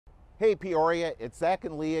Hey Peoria, it's Zach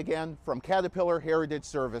and Lee again from Caterpillar Heritage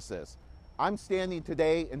Services. I'm standing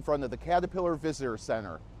today in front of the Caterpillar Visitor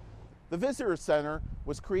Center. The Visitor Center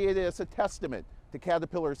was created as a testament to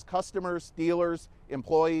Caterpillar's customers, dealers,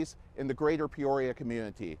 employees, and the greater Peoria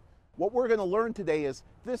community. What we're going to learn today is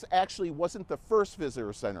this actually wasn't the first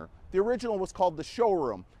visitor center. The original was called the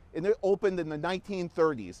Showroom, and it opened in the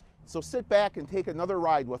 1930s. So sit back and take another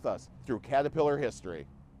ride with us through Caterpillar history.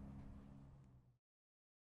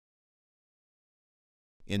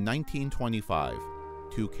 In 1925,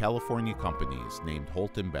 two California companies named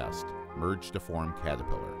Holt and Best merged to form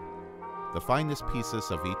Caterpillar. The finest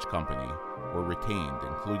pieces of each company were retained,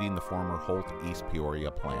 including the former Holt East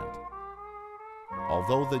Peoria plant.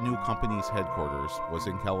 Although the new company's headquarters was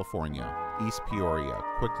in California, East Peoria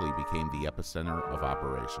quickly became the epicenter of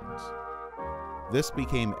operations. This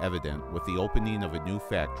became evident with the opening of a new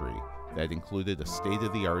factory that included a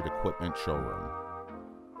state-of-the-art equipment showroom.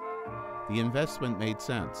 The investment made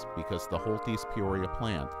sense because the Holt East Peoria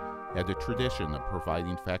plant had a tradition of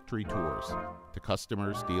providing factory tours to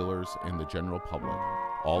customers, dealers, and the general public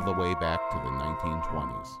all the way back to the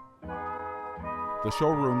 1920s. The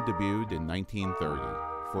showroom debuted in 1930,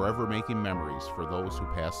 forever making memories for those who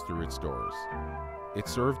passed through its doors. It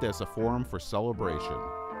served as a forum for celebration,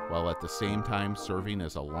 while at the same time serving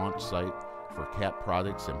as a launch site for Cat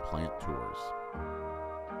products and plant tours.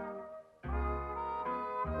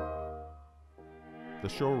 The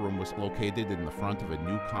showroom was located in the front of a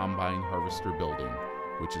new combine harvester building,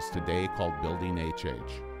 which is today called Building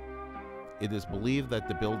HH. It is believed that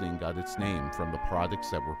the building got its name from the products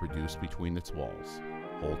that were produced between its walls,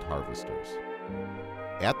 Holt harvesters.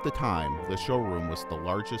 At the time, the showroom was the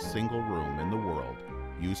largest single room in the world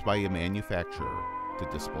used by a manufacturer to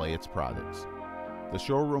display its products. The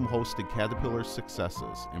showroom hosted Caterpillar's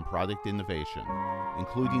successes in product innovation,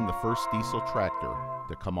 including the first diesel tractor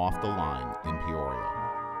to come off the line in Peoria.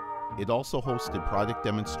 It also hosted product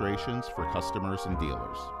demonstrations for customers and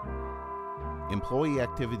dealers. Employee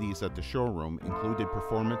activities at the showroom included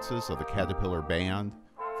performances of the Caterpillar Band,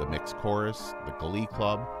 the Mixed Chorus, the Glee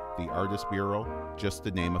Club, the Artist Bureau, just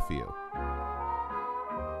to name a few.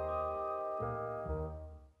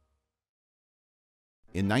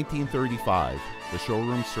 In 1935, the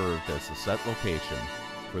showroom served as the set location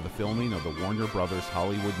for the filming of the Warner Brothers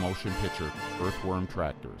Hollywood motion picture Earthworm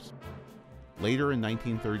Tractors. Later in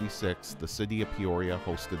 1936, the city of Peoria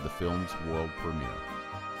hosted the film's world premiere.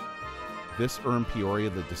 This earned Peoria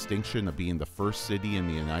the distinction of being the first city in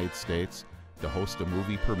the United States to host a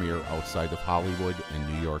movie premiere outside of Hollywood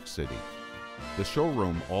and New York City. The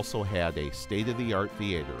showroom also had a state-of-the-art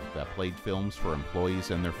theater that played films for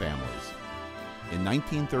employees and their families. In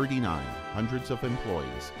 1939, hundreds of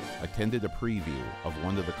employees attended a preview of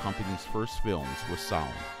one of the company's first films with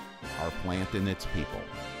sound, Our Plant and Its People.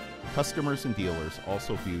 Customers and dealers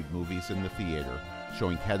also viewed movies in the theater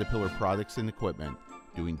showing Caterpillar products and equipment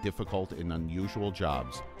doing difficult and unusual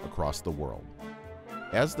jobs across the world.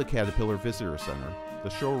 As the Caterpillar Visitor Center, the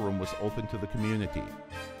showroom was open to the community.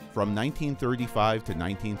 From 1935 to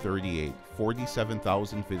 1938,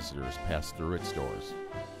 47,000 visitors passed through its doors.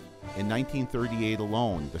 In 1938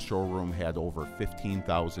 alone, the showroom had over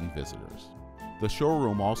 15,000 visitors. The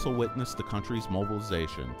showroom also witnessed the country's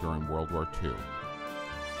mobilization during World War II.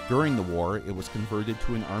 During the war, it was converted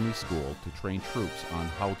to an army school to train troops on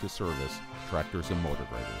how to service tractors and motor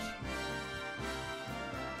graders.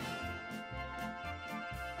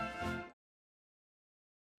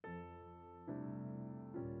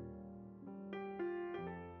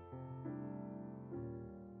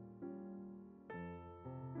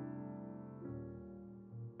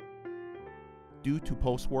 Due to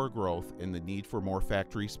post-war growth and the need for more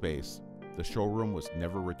factory space, the showroom was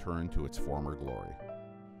never returned to its former glory.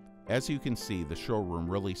 As you can see, the showroom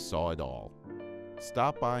really saw it all.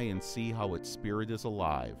 Stop by and see how its spirit is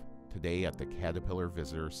alive today at the Caterpillar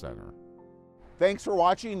Visitor Center. Thanks for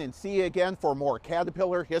watching, and see you again for more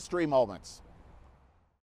Caterpillar history moments.